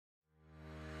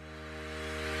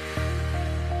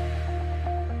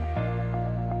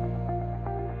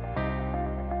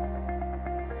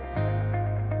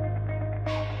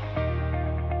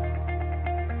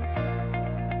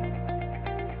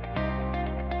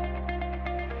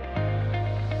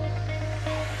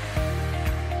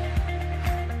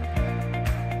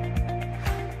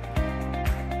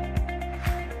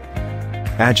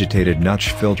Agitated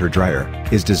Nutsche filter dryer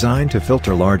is designed to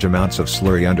filter large amounts of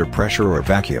slurry under pressure or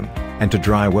vacuum, and to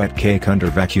dry wet cake under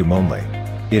vacuum only.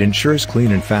 It ensures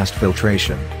clean and fast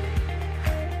filtration.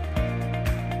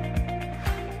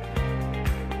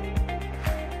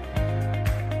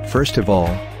 First of all,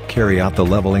 carry out the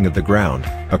leveling of the ground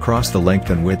across the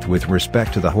length and width with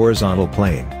respect to the horizontal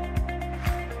plane.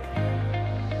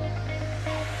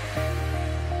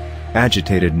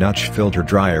 Agitated Nutsche filter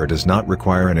dryer does not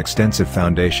require an extensive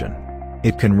foundation.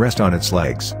 It can rest on its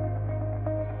legs.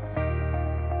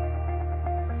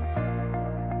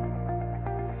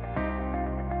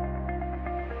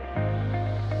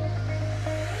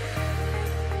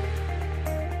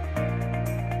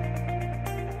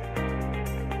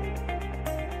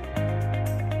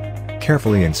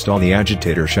 Carefully install the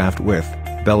agitator shaft with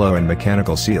bellow and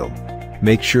mechanical seal.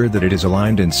 Make sure that it is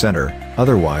aligned in center,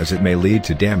 otherwise it may lead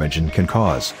to damage and can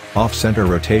cause off-center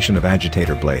rotation of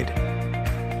agitator blade.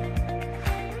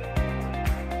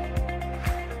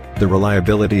 The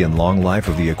reliability and long life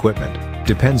of the equipment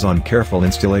depends on careful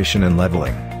installation and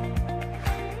leveling.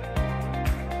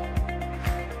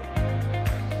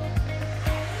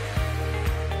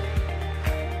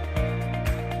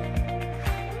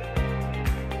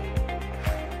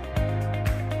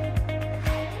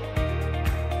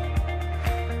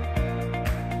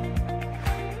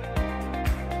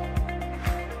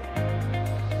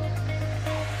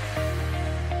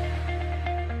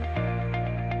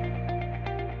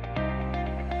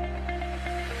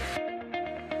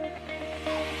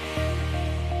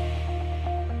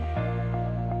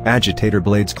 Agitator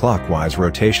blade's clockwise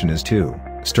rotation is 2,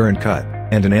 stir and cut,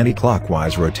 and an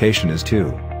anti-clockwise rotation is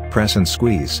 2, press and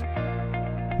squeeze.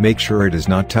 Make sure it is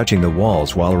not touching the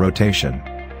walls while rotation.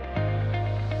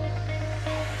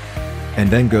 And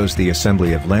then goes the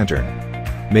assembly of lantern.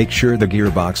 Make sure the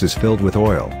gearbox is filled with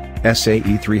oil,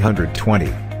 SAE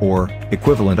 320, or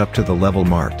equivalent up to the level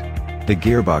marked. The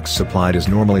gearbox supplied is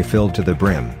normally filled to the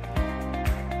brim.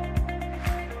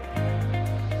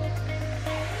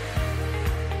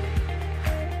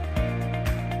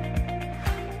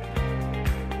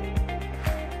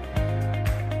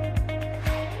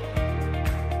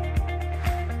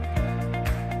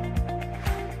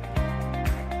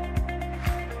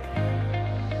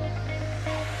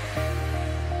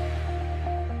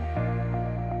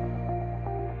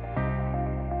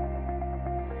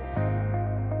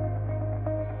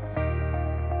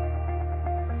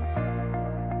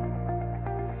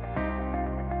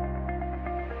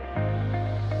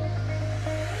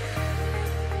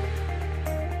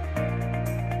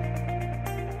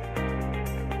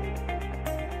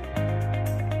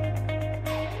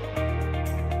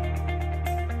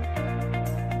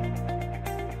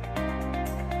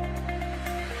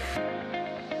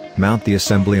 Mount the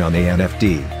assembly on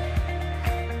ANFD.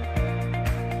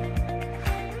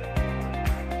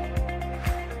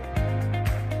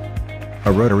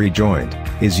 A rotary joint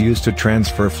is used to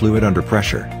transfer fluid under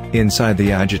pressure inside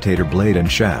the agitator blade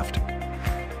and shaft.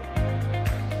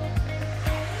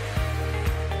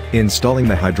 Installing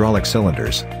the hydraulic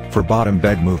cylinders for bottom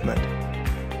bed movement.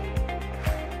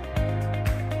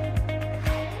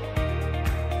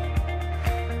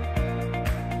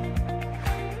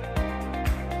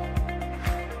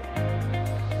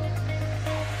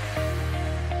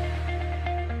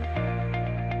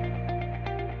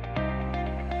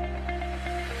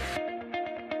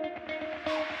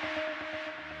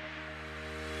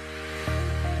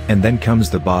 And then comes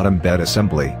the bottom bed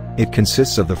assembly. It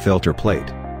consists of the filter plate,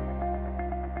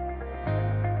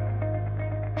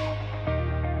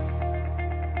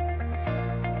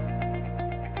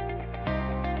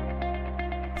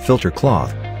 filter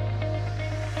cloth,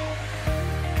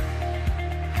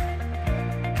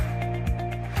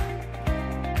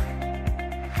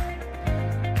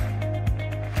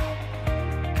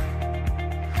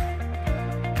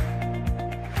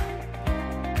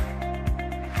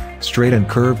 straight and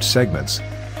curved segments,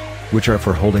 which are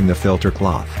for holding the filter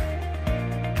cloth.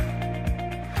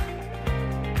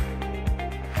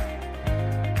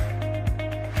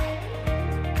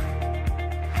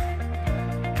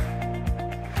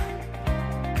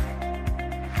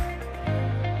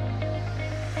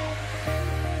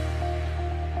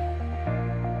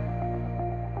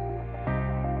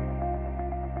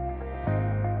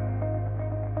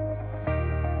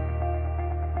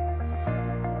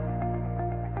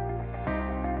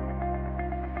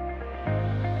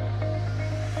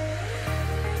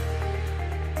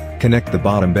 Connect the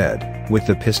bottom bed with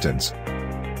the pistons.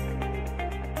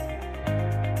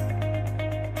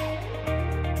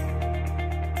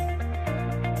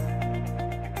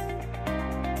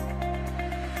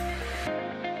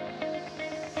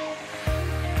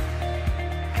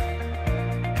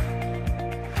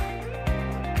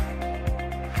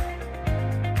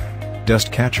 Dust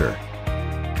catcher.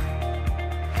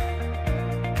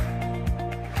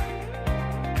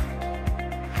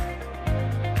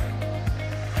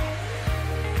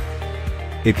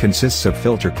 It consists of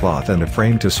filter cloth and a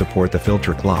frame to support the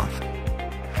filter cloth.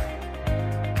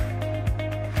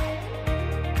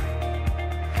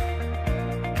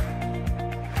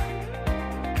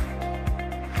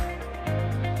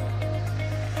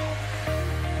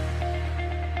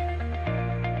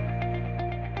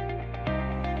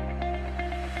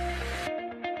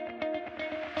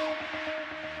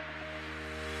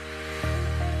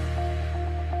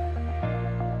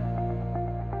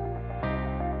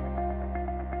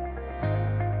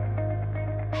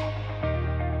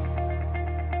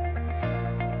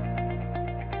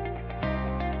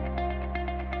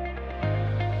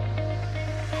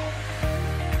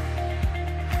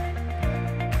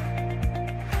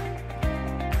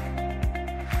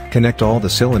 Connect all the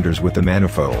cylinders with the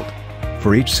manifold.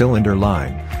 For each cylinder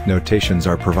line, notations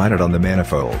are provided on the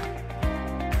manifold.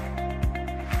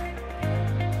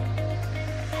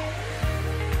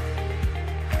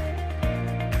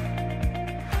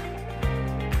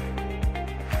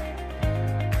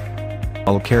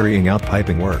 While carrying out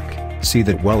piping work, see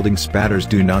that welding spatters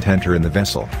do not enter in the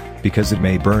vessel, because it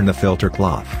may burn the filter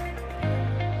cloth.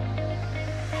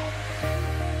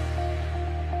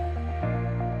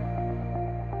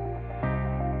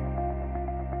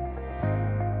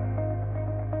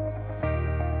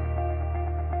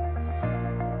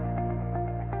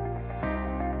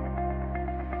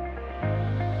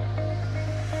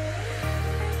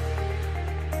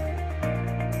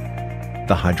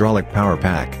 The hydraulic power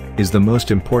pack is the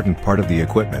most important part of the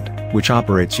equipment, which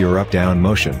operates your up-down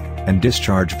motion and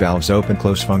discharge valves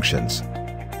open-close functions.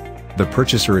 The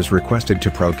purchaser is requested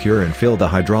to procure and fill the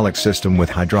hydraulic system with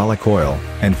hydraulic oil,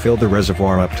 and fill the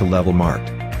reservoir up to level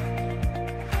marked.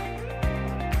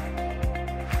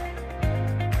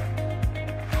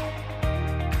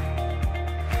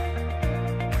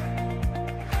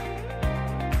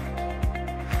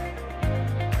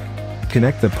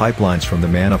 Connect the pipelines from the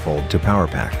manifold to power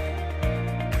pack.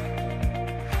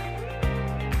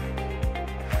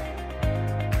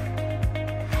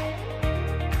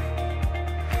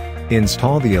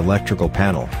 Install the electrical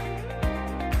panel.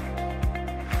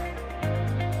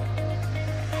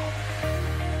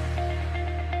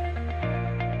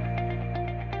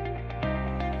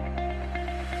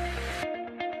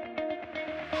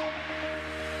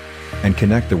 And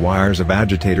connect the wires of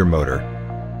agitator motor.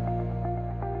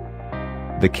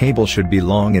 The cable should be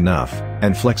long enough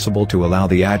and flexible to allow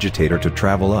the agitator to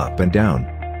travel up and down.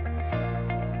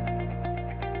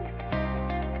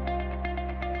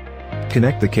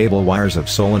 Connect the cable wires of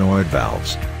solenoid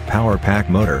valves, power pack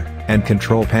motor, and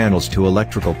control panels to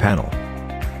electrical panel.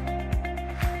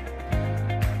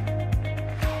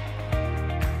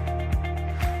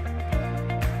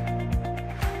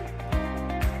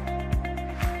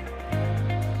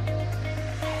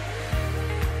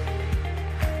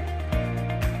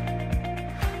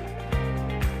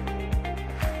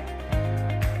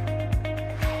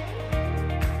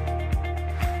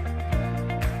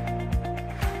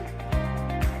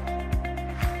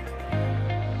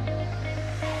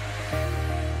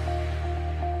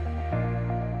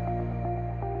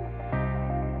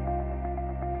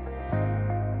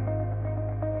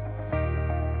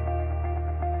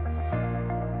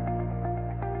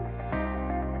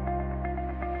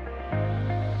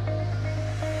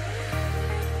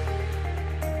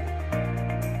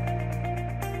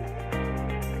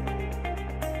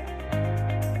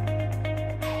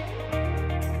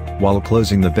 While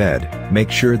closing the bed,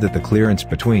 make sure that the clearance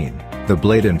between the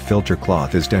blade and filter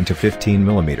cloth is 10 to 15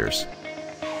 mm.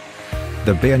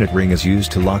 The bayonet ring is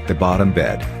used to lock the bottom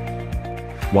bed.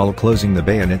 While closing the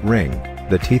bayonet ring,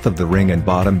 the teeth of the ring and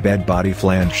bottom bed body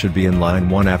flange should be in line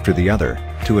one after the other,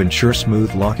 to ensure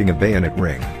smooth locking of bayonet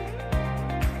ring.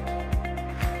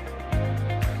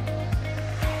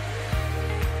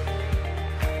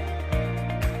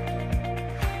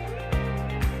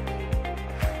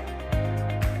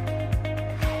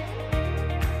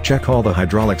 Check all the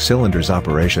hydraulic cylinders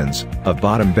operations, of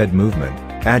bottom bed movement,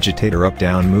 agitator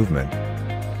up-down movement.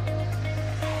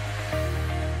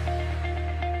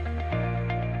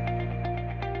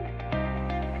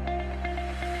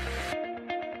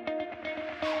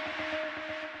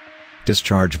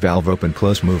 Discharge valve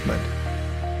open-close movement.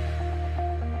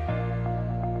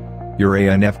 Your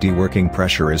ANFD working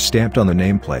pressure is stamped on the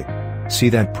nameplate. See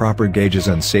that proper gauges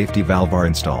and safety valve are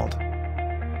installed.